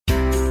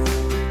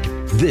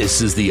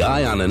This is the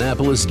Eye on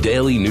Annapolis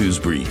Daily News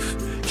Brief,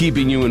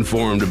 keeping you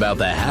informed about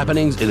the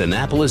happenings in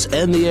Annapolis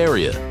and the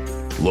area.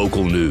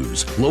 Local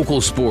news,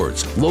 local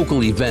sports,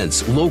 local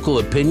events, local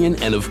opinion,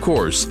 and of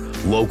course,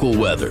 local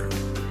weather.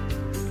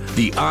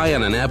 The Eye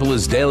on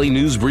Annapolis Daily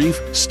News Brief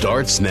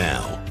starts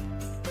now.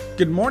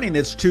 Good morning.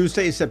 It's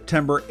Tuesday,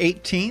 September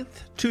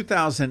 18th,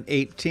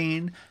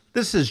 2018.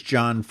 This is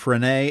John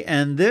Frenaye,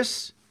 and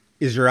this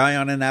is your Eye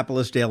on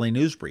Annapolis Daily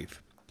News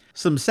Brief.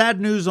 Some sad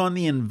news on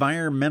the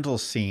environmental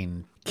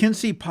scene.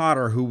 KINCEY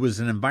Potter, who was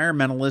an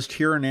environmentalist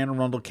here in Anne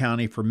Arundel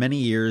County for many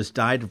years,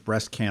 died of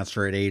breast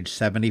cancer at age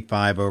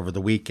 75 over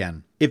the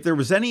weekend. If there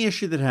was any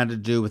issue that had to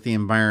do with the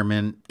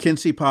environment,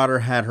 KINCEY Potter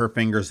had her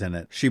fingers in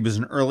it. She was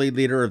an early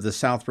leader of the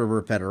South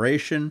River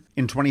Federation.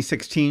 In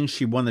 2016,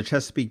 she won the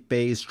Chesapeake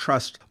Bay's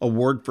Trust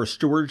Award for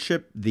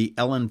Stewardship, the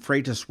Ellen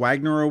Freitas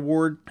Wagner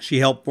Award. She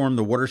helped form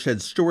the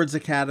Watershed Stewards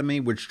Academy,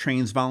 which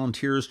trains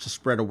volunteers to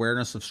spread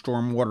awareness of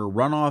stormwater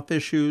runoff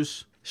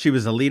issues. She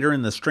was a leader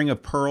in the String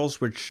of Pearls,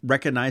 which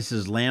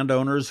recognizes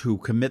landowners who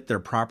commit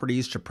their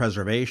properties to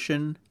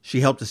preservation.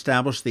 She helped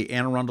establish the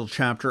Anne Arundel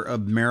chapter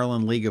of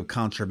Maryland League of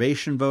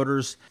Conservation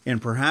Voters,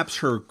 and perhaps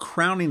her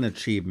crowning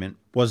achievement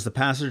was the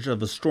passage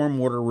of a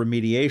stormwater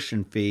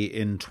remediation fee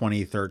in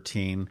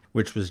 2013,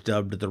 which was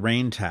dubbed the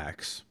rain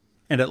tax.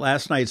 And at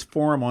last night's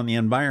forum on the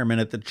environment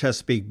at the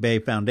Chesapeake Bay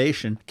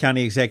Foundation,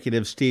 County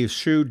Executive Steve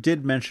Shue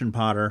did mention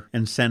Potter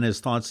and sent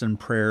his thoughts and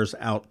prayers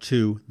out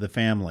to the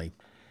family.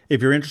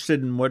 If you're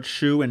interested in what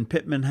Shue and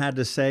Pittman had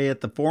to say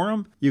at the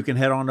forum, you can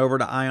head on over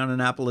to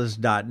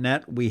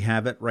eyeonannapolis.net. We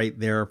have it right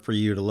there for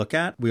you to look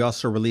at. We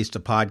also released a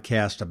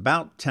podcast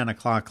about 10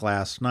 o'clock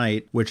last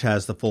night, which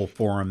has the full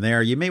forum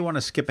there. You may want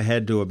to skip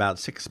ahead to about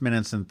 6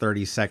 minutes and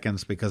 30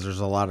 seconds because there's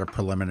a lot of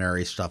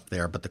preliminary stuff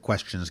there, but the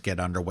questions get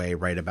underway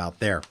right about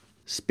there.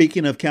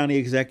 Speaking of County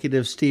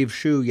Executive Steve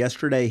Shue,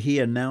 yesterday he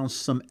announced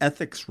some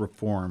ethics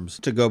reforms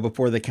to go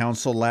before the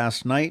council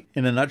last night.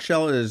 In a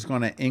nutshell, it is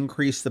going to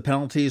increase the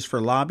penalties for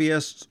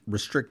lobbyists,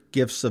 restrict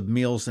gifts of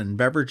meals and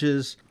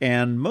beverages,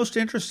 and most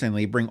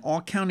interestingly, bring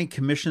all county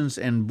commissions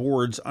and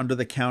boards under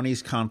the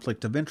county's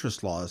conflict of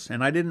interest laws.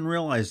 And I didn't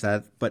realize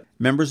that, but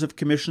members of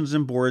commissions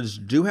and boards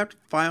do have to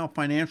file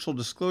financial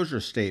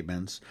disclosure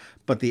statements,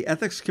 but the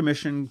Ethics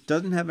Commission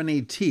doesn't have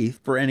any teeth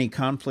for any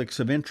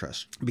conflicts of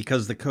interest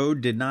because the code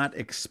did not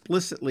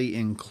explicitly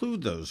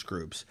include those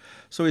groups.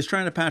 So he's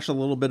trying to patch a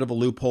little bit of a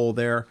loophole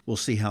there. We'll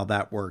see how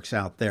that works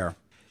out there.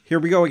 Here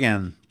we go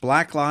again.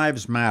 Black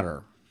Lives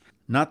Matter.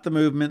 Not the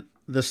movement,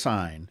 the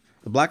sign.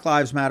 The Black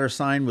Lives Matter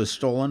sign was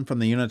stolen from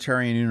the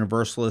Unitarian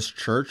Universalist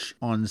Church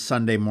on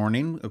Sunday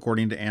morning,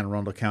 according to Anne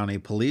Arundel County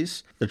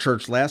Police. The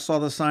church last saw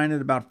the sign at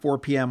about 4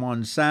 p.m.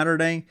 on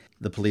Saturday.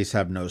 The police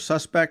have no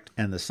suspect,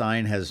 and the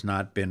sign has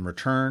not been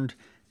returned.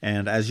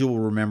 And as you will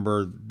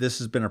remember, this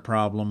has been a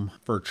problem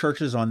for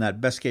churches on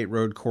that Bestgate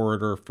Road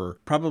corridor for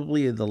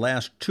probably the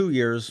last 2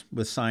 years,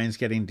 with signs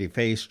getting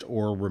defaced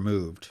or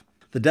removed.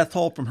 The death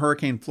toll from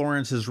Hurricane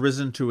Florence has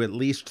risen to at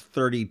least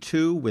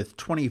 32, with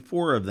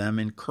 24 of them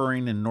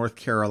occurring in North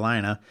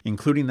Carolina,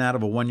 including that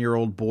of a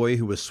 1-year-old boy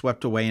who was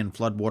swept away in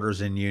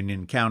floodwaters in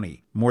Union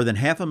County. More than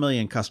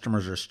 500,000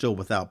 customers are still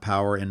without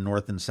power in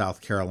North and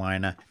South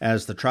Carolina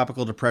as the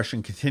tropical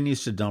depression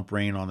continues to dump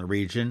rain on the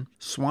region.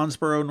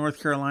 Swansboro, North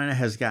Carolina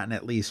has gotten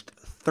at least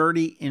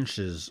 30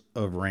 inches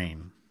of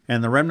rain.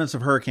 And the remnants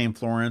of Hurricane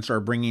Florence are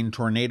bringing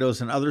tornadoes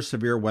and other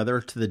severe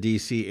weather to the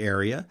D.C.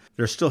 area.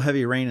 There's still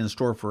heavy rain in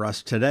store for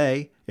us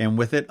today, and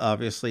with it,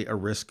 obviously, a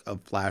risk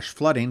of flash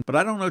flooding. But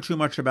I don't know too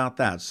much about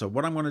that. So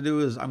what I'm going to do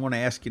is I'm going to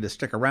ask you to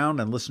stick around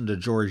and listen to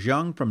George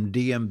Young from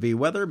DMV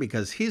Weather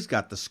because he's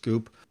got the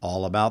scoop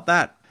all about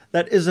that.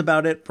 That is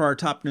about it for our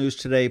top news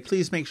today.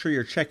 Please make sure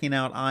you're checking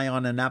out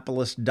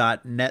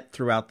eyeonannapolis.net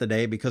throughout the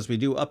day because we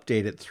do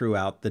update it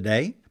throughout the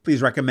day.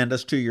 Please recommend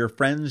us to your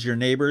friends, your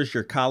neighbors,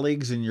 your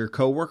colleagues, and your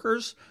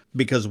coworkers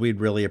because we'd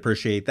really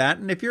appreciate that.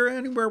 And if you're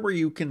anywhere where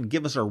you can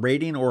give us a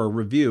rating or a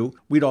review,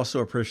 we'd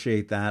also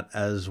appreciate that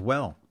as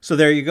well. So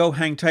there you go.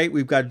 Hang tight.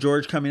 We've got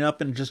George coming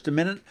up in just a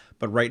minute.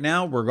 But right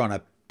now, we're going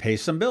to pay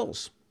some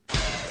bills.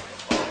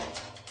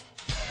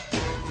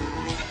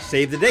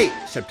 Save the date,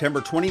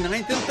 September 29th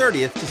and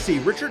 30th, to see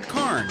Richard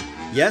Karn,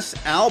 yes,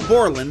 Al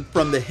Borland,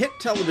 from the hit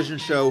television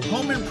show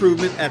Home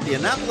Improvement at the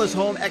Annapolis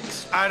Home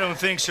Expo. I don't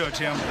think so,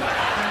 Tim.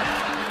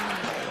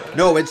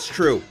 No, it's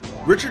true.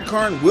 Richard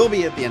Karn will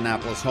be at the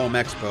Annapolis Home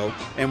Expo,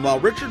 and while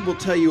Richard will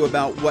tell you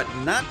about what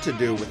not to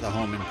do with the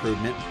home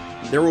improvement,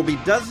 there will be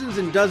dozens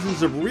and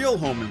dozens of real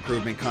home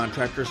improvement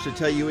contractors to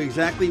tell you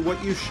exactly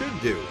what you should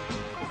do.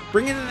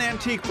 Bring in an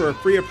antique for a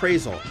free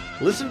appraisal.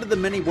 Listen to the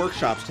many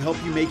workshops to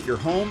help you make your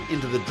home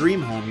into the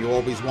dream home you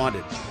always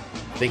wanted.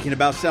 Thinking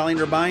about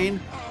selling or buying?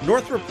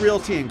 Northrop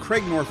Realty and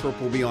Craig Northrop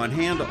will be on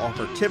hand to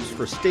offer tips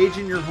for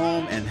staging your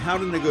home and how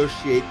to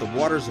negotiate the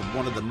waters of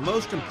one of the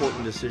most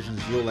important decisions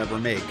you'll ever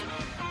make.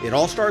 It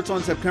all starts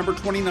on September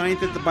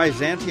 29th at the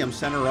Byzantium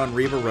Center on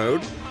Riva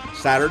Road,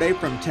 Saturday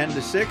from 10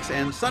 to 6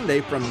 and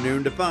Sunday from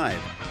noon to 5.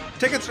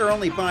 Tickets are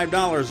only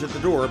 $5 at the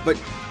door, but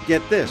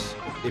get this,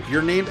 if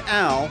you're named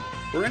Al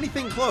or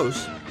anything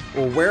close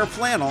or wear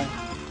flannel,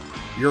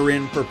 you're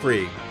in for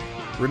free.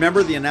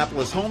 Remember the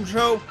Annapolis Home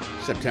Show,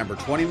 September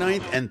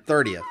 29th and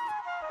 30th.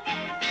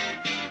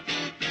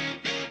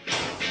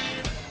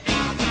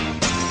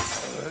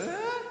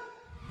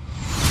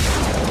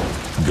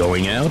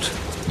 Going out?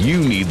 You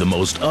need the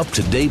most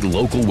up-to-date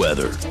local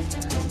weather.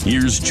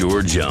 Here's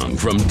George Young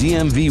from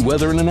DMV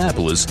Weather in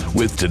Annapolis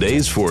with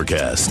today's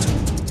forecast.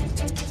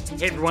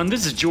 Hey everyone,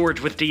 this is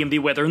George with DMV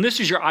Weather, and this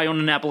is your Eye on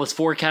Annapolis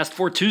forecast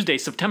for Tuesday,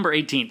 September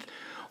 18th.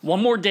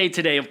 One more day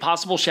today of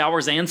possible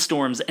showers and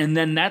storms, and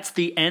then that's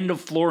the end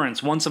of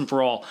Florence once and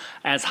for all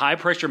as high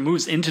pressure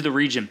moves into the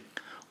region.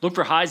 Look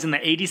for highs in the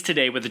 80s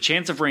today with a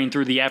chance of rain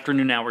through the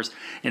afternoon hours,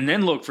 and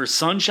then look for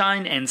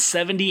sunshine and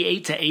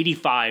 78 to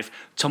 85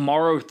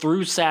 tomorrow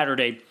through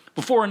Saturday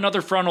before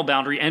another frontal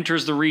boundary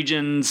enters the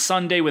region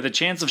Sunday with a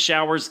chance of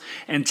showers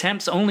and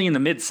temps only in the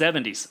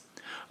mid-70s.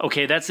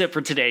 Okay, that's it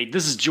for today.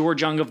 This is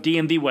George Young of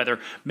DMV Weather.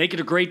 Make it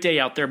a great day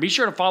out there. Be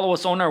sure to follow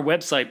us on our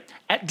website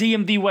at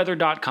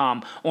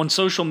dmvweather.com, on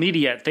social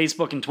media at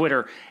Facebook and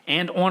Twitter,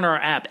 and on our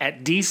app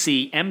at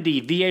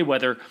DCMDVA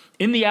Weather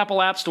in the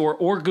Apple App Store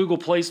or Google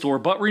Play Store.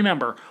 But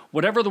remember,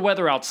 whatever the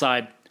weather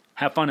outside,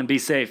 have fun and be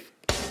safe.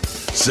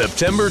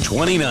 September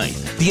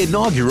 29th, the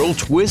inaugural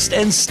Twist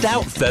and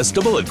Stout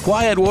Festival at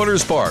Quiet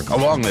Waters Park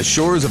along the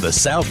shores of the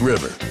South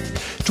River.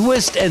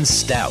 Twist and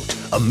Stout,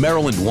 a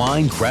Maryland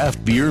wine,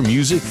 craft beer,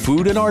 music,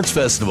 food, and arts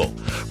festival,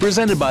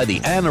 presented by the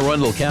Anne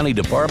Arundel County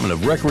Department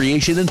of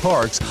Recreation and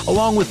Parks,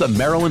 along with the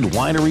Maryland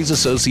Wineries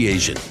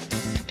Association.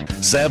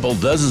 Sample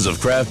dozens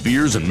of craft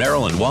beers and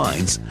Maryland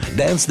wines,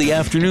 dance the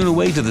afternoon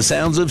away to the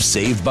sounds of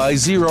Saved by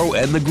Zero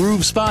and the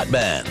Groove Spot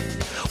Band.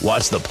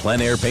 Watch the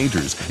plein air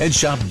painters and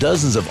shop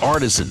dozens of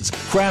artisans,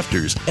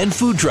 crafters, and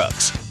food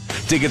trucks.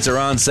 Tickets are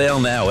on sale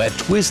now at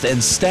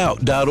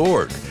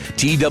twistandstout.org.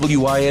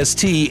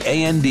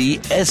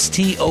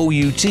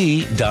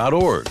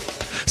 TWISTANDSTOUT.org.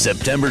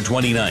 September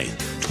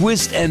 29th,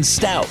 Twist and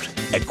Stout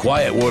at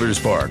Quiet Waters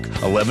Park,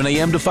 11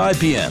 a.m. to 5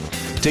 p.m.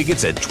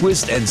 Tickets at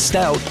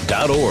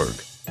twistandstout.org.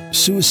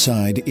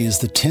 Suicide is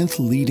the 10th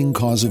leading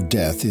cause of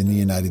death in the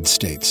United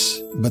States,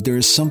 but there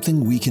is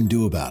something we can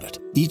do about it.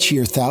 Each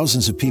year,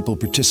 thousands of people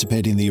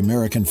participate in the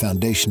American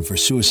Foundation for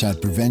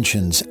Suicide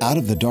Prevention's Out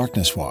of the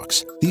Darkness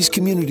Walks. These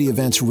community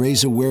events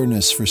raise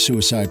awareness for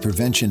suicide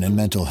prevention and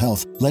mental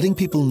health, letting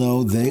people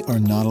know they are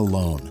not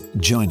alone.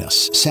 Join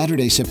us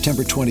Saturday,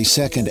 September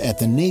 22nd at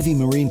the Navy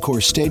Marine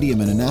Corps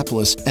Stadium in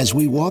Annapolis as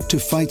we walk to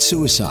fight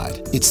suicide.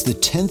 It's the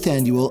 10th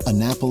annual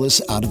Annapolis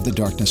Out of the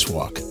Darkness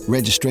Walk.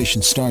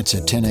 Registration starts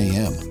at 10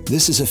 a.m.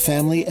 This is a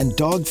family and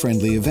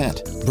dog-friendly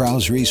event.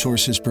 Browse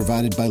resources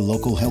provided by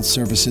local health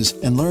services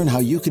and learn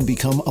how you can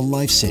become a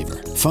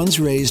lifesaver. Funds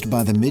raised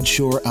by the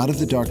Midshore Out of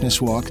the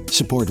Darkness Walk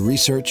support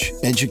research,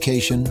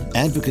 education,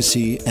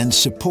 advocacy, and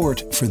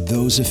support for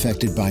those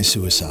affected by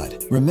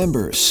suicide.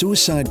 Remember,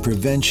 suicide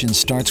prevention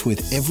starts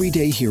with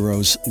everyday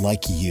heroes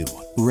like you.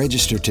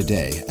 Register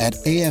today at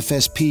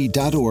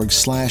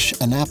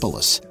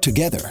afsp.org/Annapolis.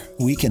 Together,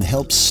 we can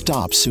help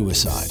stop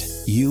suicide.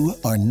 You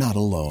are not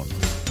alone.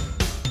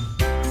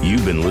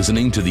 You've been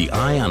listening to the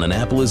Eye on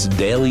Annapolis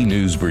Daily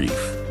News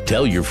Brief.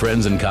 Tell your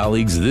friends and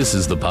colleagues this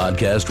is the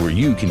podcast where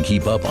you can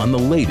keep up on the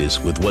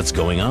latest with what's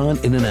going on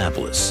in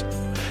Annapolis.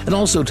 And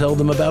also tell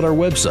them about our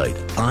website,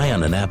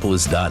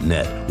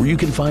 eyeonannapolis.net, where you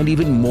can find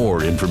even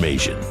more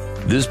information.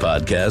 This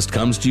podcast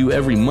comes to you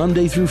every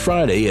Monday through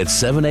Friday at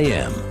 7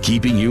 a.m.,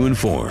 keeping you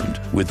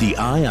informed with the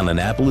Eye on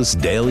Annapolis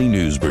Daily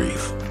News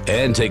Brief.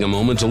 And take a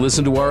moment to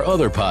listen to our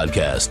other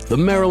podcast, The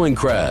Maryland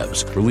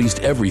Crabs, released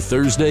every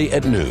Thursday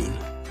at noon.